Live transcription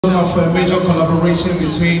Of a major collaboration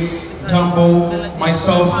between Gambo,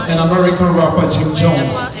 myself, and American rapper Jim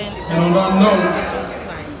Jones. And on that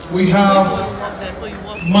note, we have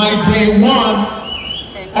my day one,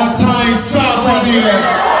 Artiste for the winner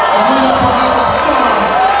for that song.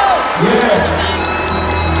 Yeah.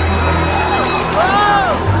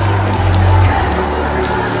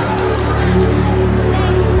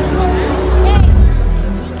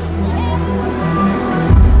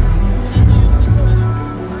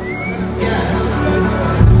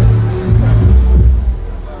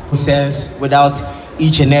 Says without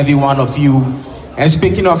each and every one of you. And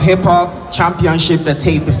speaking of hip-hop championship, the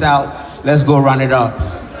tape is out. Let's go run it up.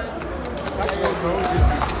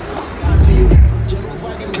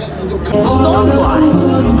 Stonebwoy,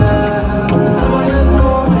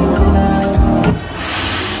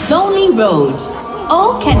 Lonely Road,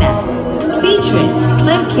 Oh Kenna, featuring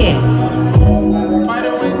Slim Kid,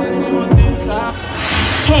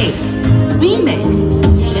 Case, Remix,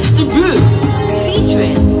 Mr. Brew,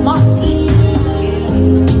 featuring Lofty,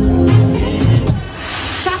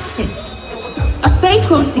 Practice, A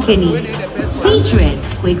Sacrum Sikini, featuring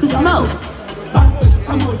Kweku Smoke,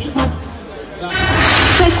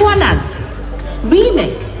 Kweku Ananse,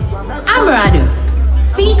 Remix, Amerado,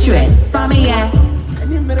 featuring Fameye,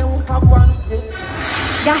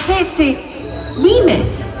 Yahete,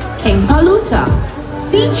 Remix, King Paluta,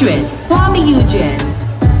 featuring Kuami Eugene.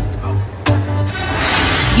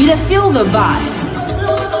 You da feel the vibe.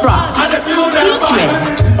 From featuring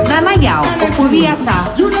Nanae Okoviata,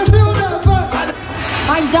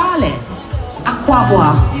 My Darling, Aquabwa,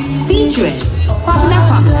 featuring Pamela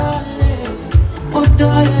Pamela.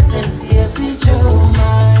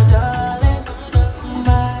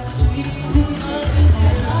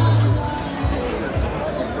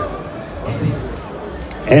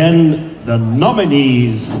 And the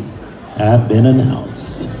nominees have been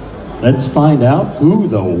announced. Let's find out who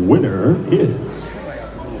the winner is.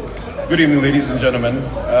 Good evening, ladies and gentlemen.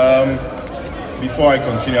 Before I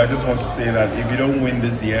continue, I just want to say that if you don't win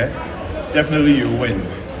this year, definitely you win.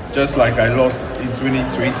 Just like I lost in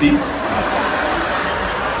 2020,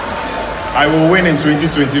 I will win in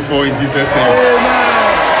 2024 in Jesus' name.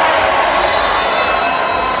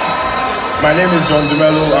 My name is John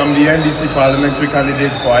Dumelo. I'm the NDC parliamentary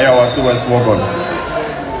candidate for Ayawaso West Wogon.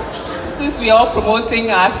 Since we are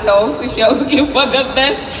promoting ourselves, if you're looking for the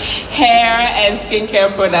best hair and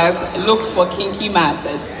skincare products, look for Kinky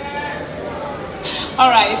Matters. All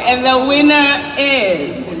right, and the winner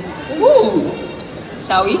is,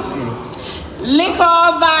 shall we?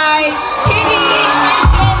 Liquor by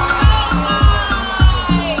Kitty.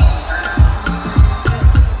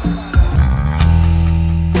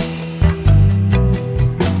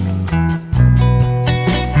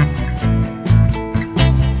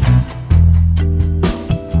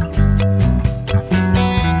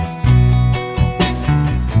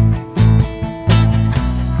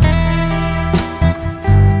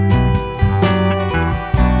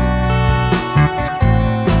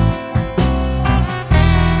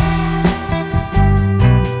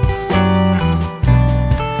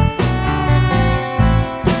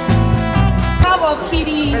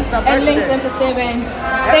 And Links Entertainment.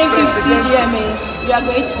 Thank you, TGMA. We are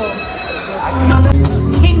grateful.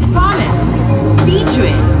 King Paluta,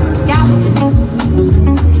 featuring Galaxy.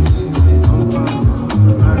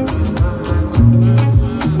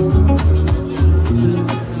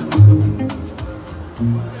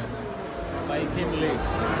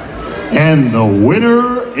 And the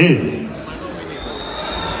winner is...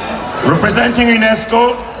 Representing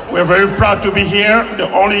UNESCO, we're very proud to be here, the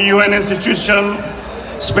only UN institution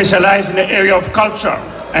specialized in the area of culture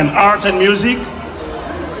and art and music.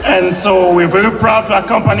 And so we're very proud to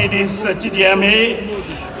accompany this TGMA.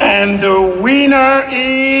 And the winner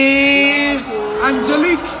is...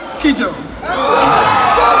 Angelique Kidjo.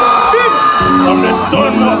 From the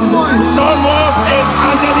Stonebwoy and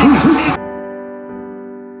Angelique.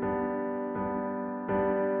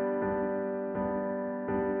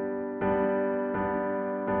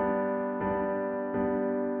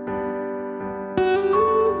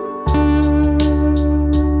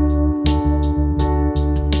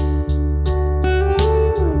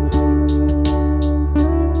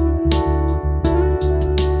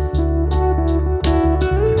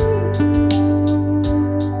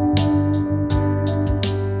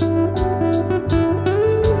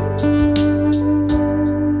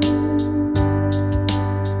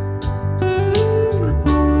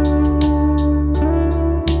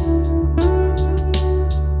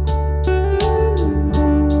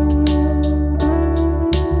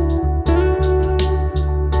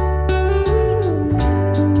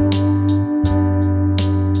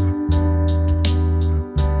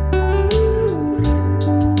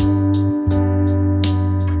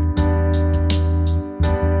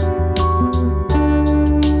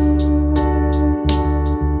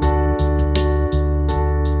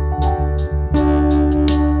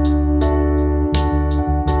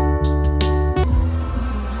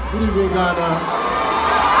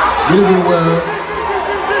 Good evening, well.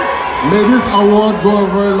 May this award go a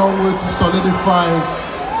very long way to solidify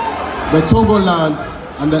the Togoland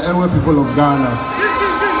and the Ewe people of Ghana.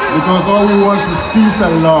 Because all we want is peace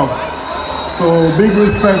and love. So big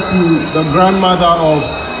respect to the grandmother of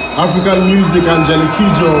African music, Angelique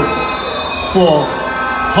Kidjo, for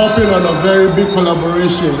hopping on a very big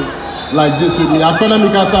collaboration like this with me. Thank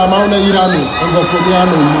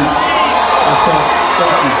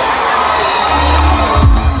you.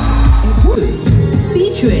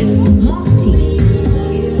 Featuring Mufti,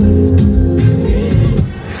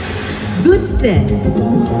 Good Set,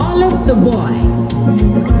 Olive the Boy,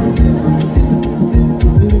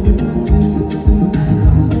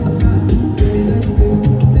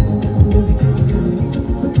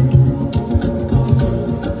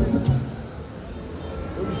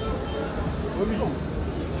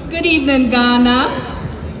 Good evening, Ghana.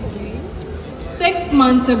 6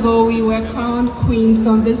 months ago, we were crowned queens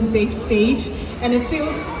on this big stage, and it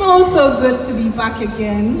feels so good to be back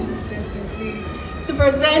again to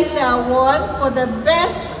present the award for the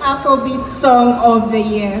best Afrobeat song of the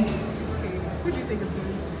year. Who do you think is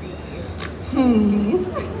going to be?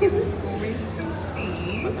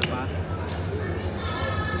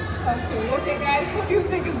 Okay, guys, who do you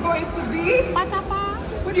think is going to be?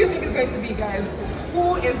 Who do you think is going to be, guys?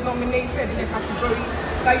 Who is nominated in the category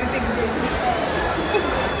that you think is going to be?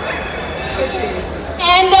 Okay.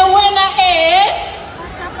 And the winner is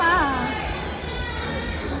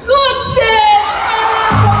Good Set, Olive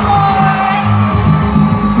the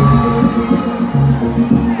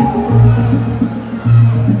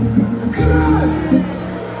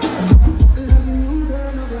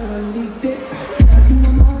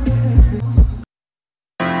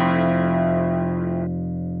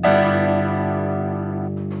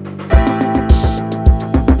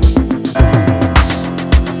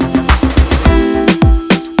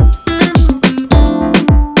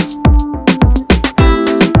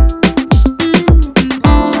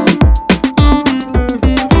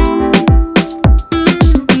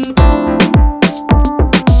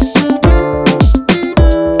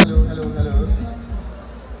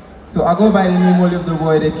So I go by the name Olive the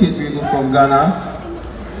Boy, the kid Kweku from Ghana.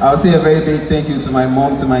 I'll say a very big thank you to my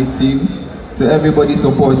mom, to my team, to everybody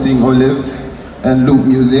supporting Olive and Loop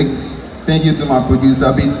Music. Thank you to my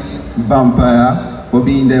producer, Beats Vampire, for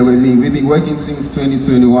being there with me. We've been working since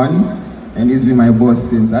 2021, and he's been my boss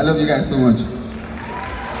since. I love you guys so much.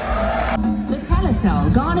 the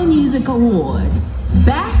Telecel Ghana Music Awards,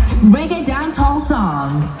 Best Reggae Dancehall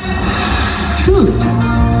Song, Truth,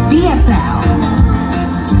 DSL.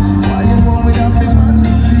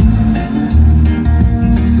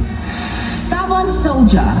 Stubborn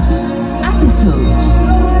Soldier, Episode.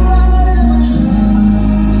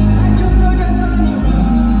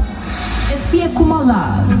 Ifia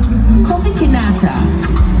Kumala, Kofi Kinata.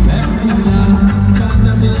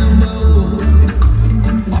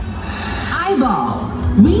 Eyeball,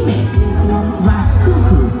 Remix,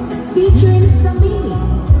 Raskuku, featuring Salini.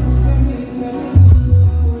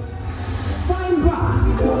 Fine Bra,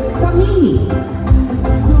 Samini.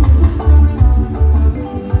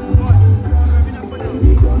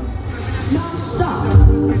 Non-stop,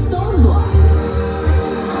 Stonebwoy.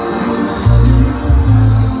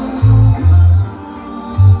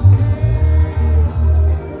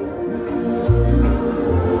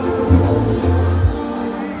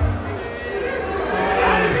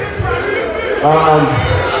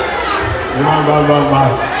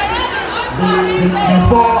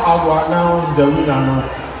 Before I will announce the winner,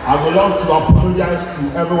 I would love to apologize to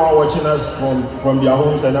everyone watching us from their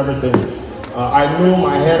homes and everything. I know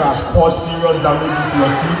my head has caused serious damages to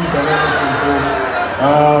your TVs and everything, so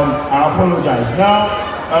I apologize. Now,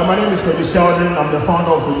 my name is Telecel. I'm the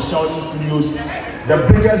founder of Telecel Studios, the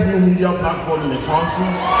biggest new media platform in the country.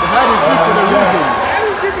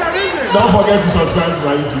 Don't forget to subscribe to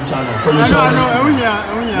my YouTube channel.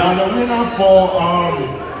 Now the winner for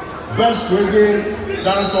Best Reggae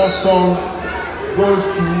Dancehall Song goes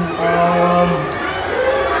to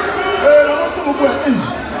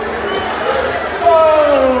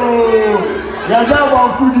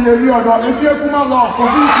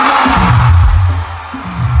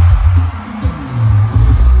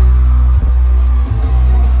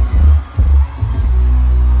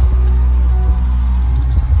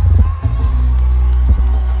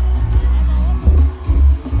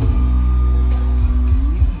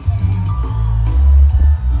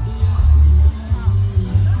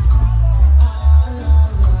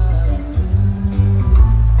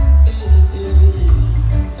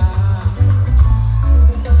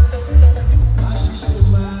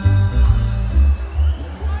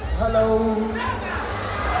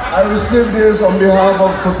received this on behalf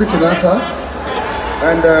of Kofi Kinata,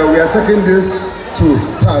 and we are taking this to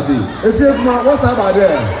Tadi. If you what's about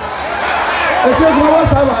there? If you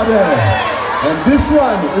what's about there? And this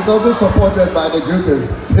one is also supported by the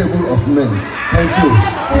greatest table of men. Thank you.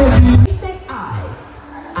 Eyes,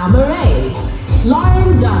 Amerado,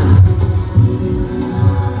 Lauren Dunn.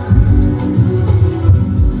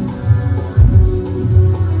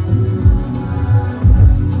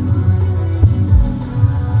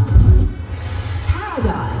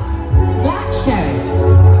 Sherif,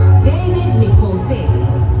 David Nicholson.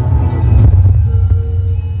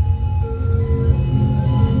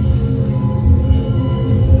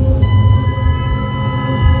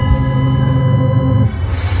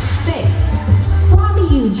 Fate, Kuami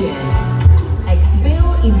Eugene, Exbil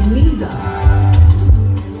Ebenezer.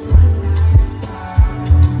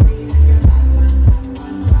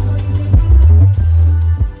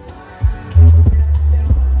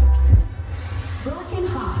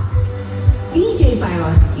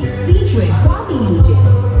 Featuring Kuami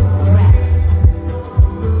Eugene, Rex.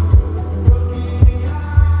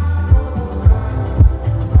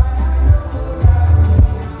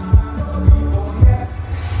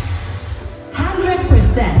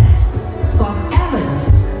 %, Scott Evans,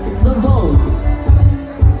 The Bulls.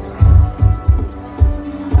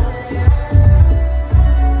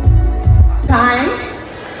 Time.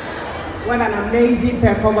 What an amazing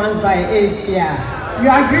performance by Afia. You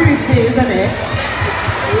agree with me, isn't it?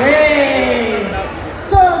 Great.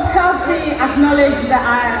 So help me acknowledge the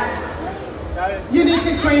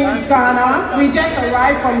Unity Queens Ghana. We just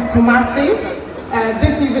arrived from Kumasi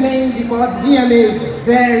this evening because GMA is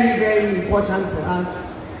very, very important to us.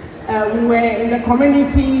 We were in the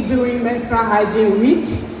community during Menstrual Hygiene Week.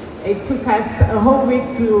 It took us a whole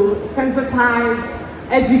week to sensitize,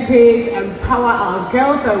 educate, empower our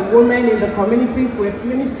girls and women in the communities with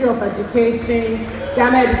Ministry of Education,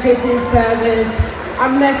 Ghana Education Service,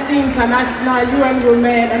 Amnesty International, UN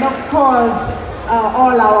Women, and of course,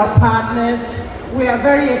 all our partners. We are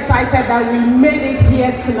very excited that we made it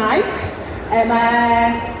here tonight. And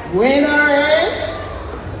winner is...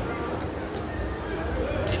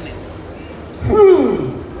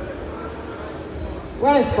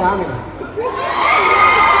 Where is Kuami?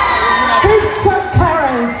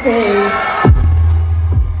 Cryptocurrency.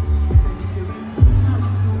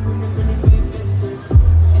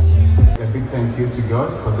 A big thank you to God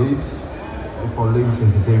for this, and for Ladies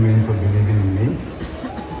Entertainment for believing in me.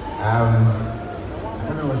 I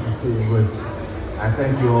don't know what to say, but I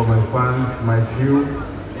thank you all, my fans, my crew,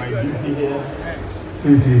 my DP here,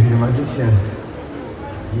 Fifi, the magician.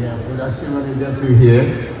 Yeah, production manager too here.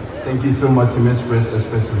 Thank you so much, Team Express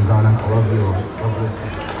from Ghana. I love you all. God bless you.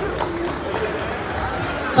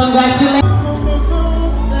 Congratulations.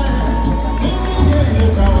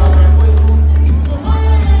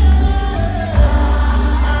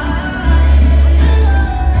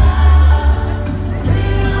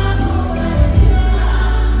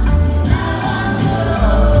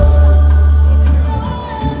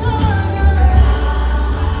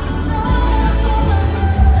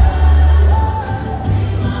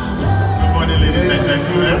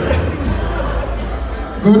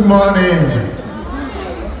 Good morning.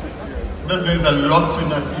 This means a lot to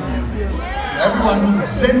Nacee Music. To everyone who's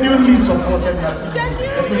genuinely supported Nacee Music,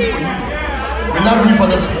 this is for you. We love you for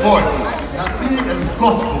the support. Nacee is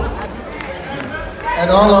gospel.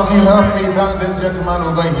 And all of you help me thank this gentleman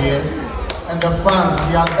over here and the fans.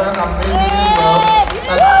 He has done amazingly well.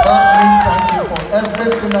 And help me thank you for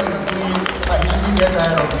everything that he's doing that he shouldn't get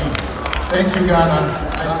ahead of me. Thank you, Ghana.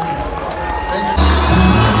 I see you. Thank you.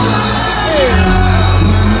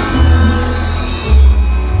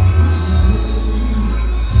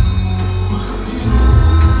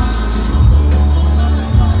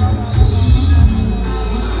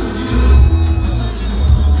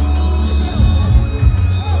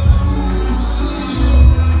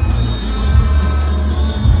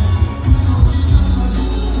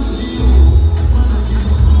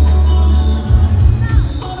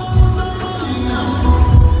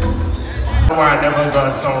 I never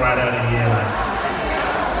got Songwriter of the Year,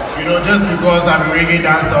 you know, just because I'm a reggae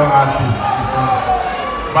dancehall artist, you see.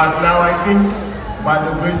 But now I think, by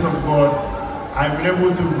the grace of God, I'm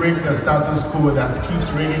able to break the status quo that keeps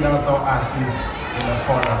reggae dancehall artists in the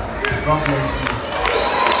corner. God bless you.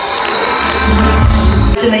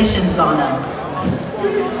 Congratulations, Ghana.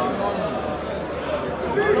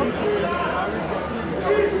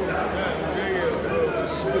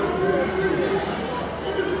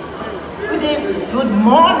 Good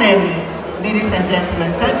morning, ladies and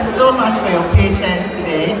gentlemen. Thank you so much for your patience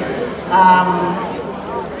today.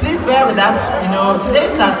 please bear with us. You know,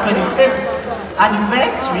 today's our 25th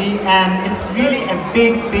anniversary and it's really a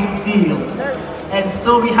big deal. And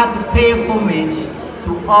so we had to pay homage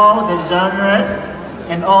to all the genres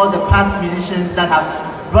and all the past musicians that have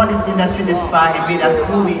brought this industry this far and made us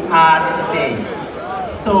who we are today.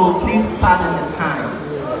 So please pardon the time.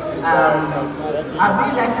 I'd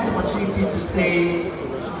really like to take the opportunity to say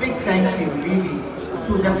a big thank you really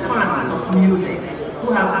to the fans of music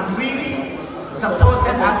who have really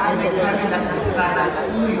supported us and encouraged us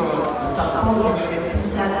through your support, your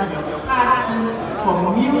enthusiasm, your passion for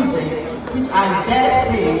music, which I dare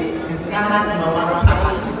say is Ghana's #1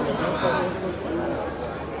 passion.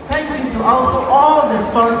 Thank you to also all the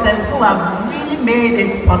sponsors who have really made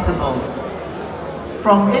it possible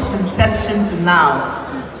from its inception to now.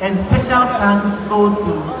 And special thanks go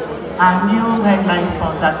to our new headline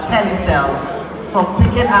sponsor, Telecel, for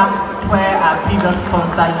picking up where our previous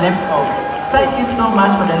sponsor left off. Thank you so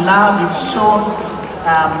much for the love you've shown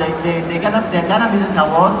the Ghana Music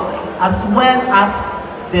Awards, as well as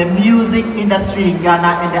the music industry in Ghana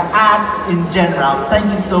and the arts in general.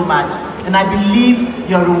 Thank you so much. And I believe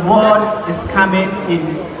your reward is coming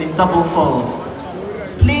in double fold.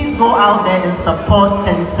 Please go out there and support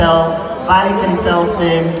Telecel, buy Telecel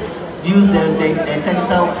SIMs, use the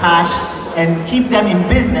Telecel cash, and keep them in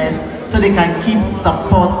business so they can keep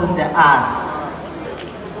supporting the arts.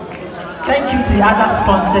 Thank you to the other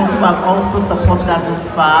sponsors who have also supported us this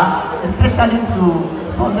far, especially to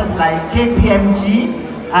sponsors like KPMG,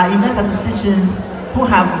 our event statisticians who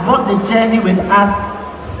have walked the journey with us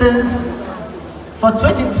for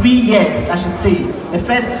 23 years, I should say. The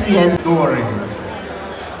first 3 years. Don't worry.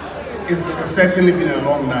 It's certainly been a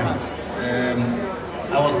long night.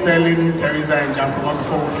 I was telling Teresa and Jacob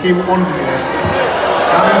before we came on here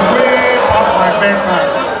that it's way past my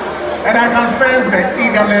bedtime. And I can sense the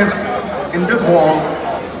eagerness in this hall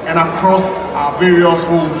and across our various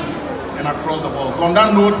homes and across the world. So on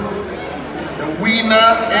that note, the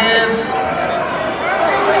winner is...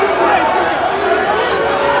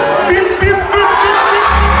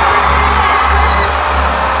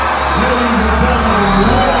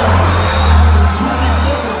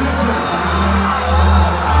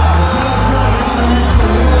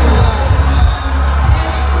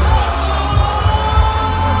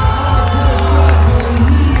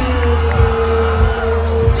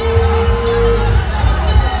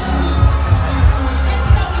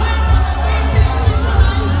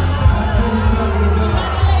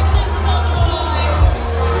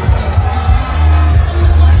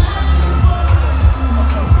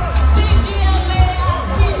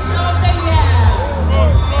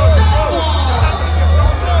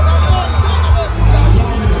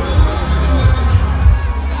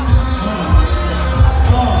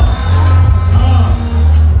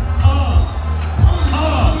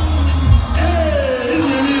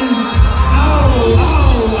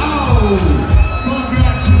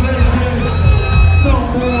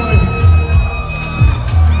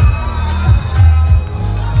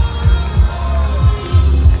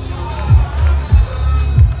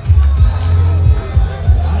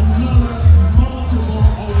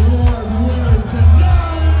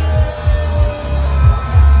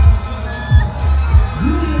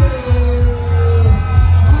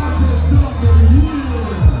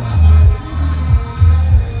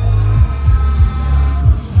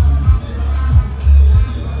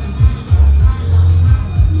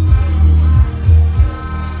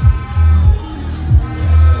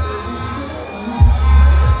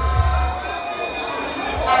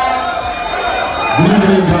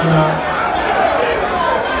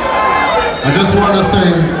 I just want to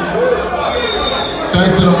say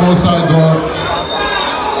thanks to the Most High God.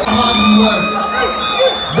 Hard work.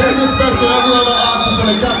 Big respect to every other artist in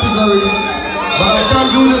the category, but I can't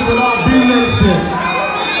do this without being Nacee.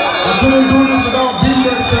 I couldn't do this without being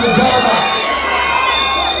Nacee in Ghana.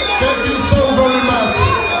 Thank you so very much.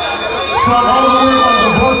 From all the way from the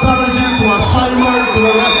Volta region to assignment to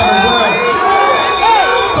the rest of the world.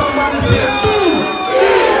 Somebody say boom!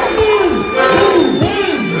 Boom! Boom!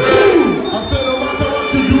 Boom! I said no matter what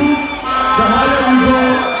you do, the higher you go,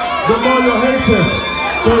 the more your haters.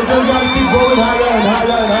 So you just gotta keep going higher and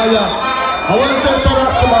higher and higher. I want to say shout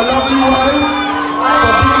out to my lovely wife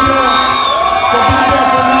for being there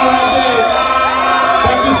for me right there.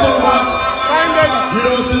 Thank you so much. You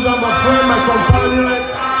know she's my friend, my companion.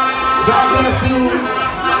 God bless you.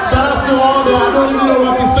 Shout out to all the, I don't even know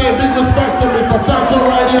what to say. Big respect to Mr. Taco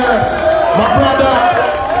right here. My brother.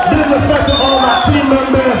 Big respect to all my team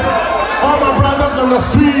members. All my brothers on the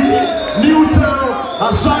street. Newtown,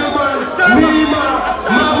 Assignment, Nima,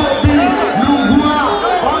 Manodzi, Lugua,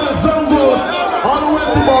 all the jungles, all the way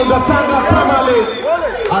to Katanga Tamale.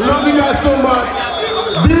 I love you guys so much.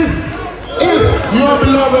 This is your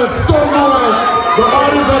beloved Stonebwoy, the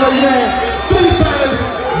artist of the year, 3 times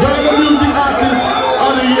Ghana Music Artist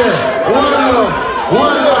of the Year. One love,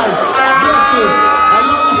 one life, blessings. I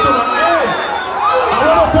love you so much. And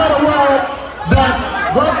I want to tell the world that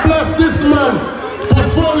God bless this man,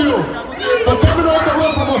 portfolio, for coming all the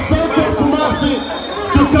way from a central Kumasi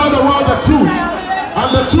to tell the world the truth. And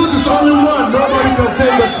the truth is only one. Nobody can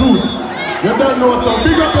change the truth. You don't know, so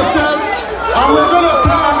big up yourself. And we're gonna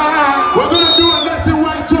come. We're gonna do a Nacee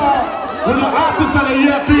white tour with the Artist of the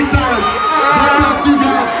Year 3 times. God bless you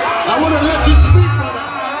guys. I want to let you speak.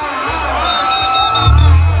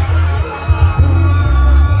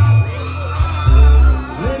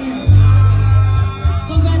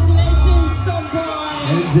 Congratulations, Stonebwoy.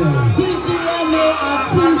 TGMA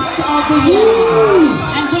Artiste of the Year.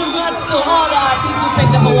 And congrats to all the artists who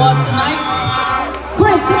picked up awards tonight.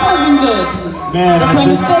 Chris, this has been good. Man, the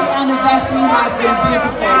 25th anniversary has been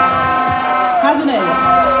beautiful, hasn't it?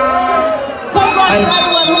 Congrats to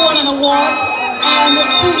everyone who won an award, and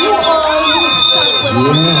to you all who stuck with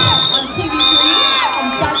us on TV3 from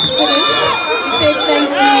start to finish. We say thank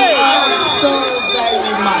you all so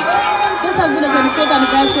very much. This has been the 25th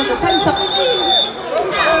anniversary of the Telecel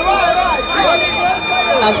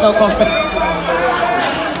National Conference.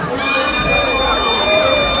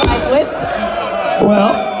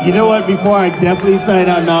 Well, you know what? Before I definitely sign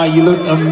out now, you look amazing.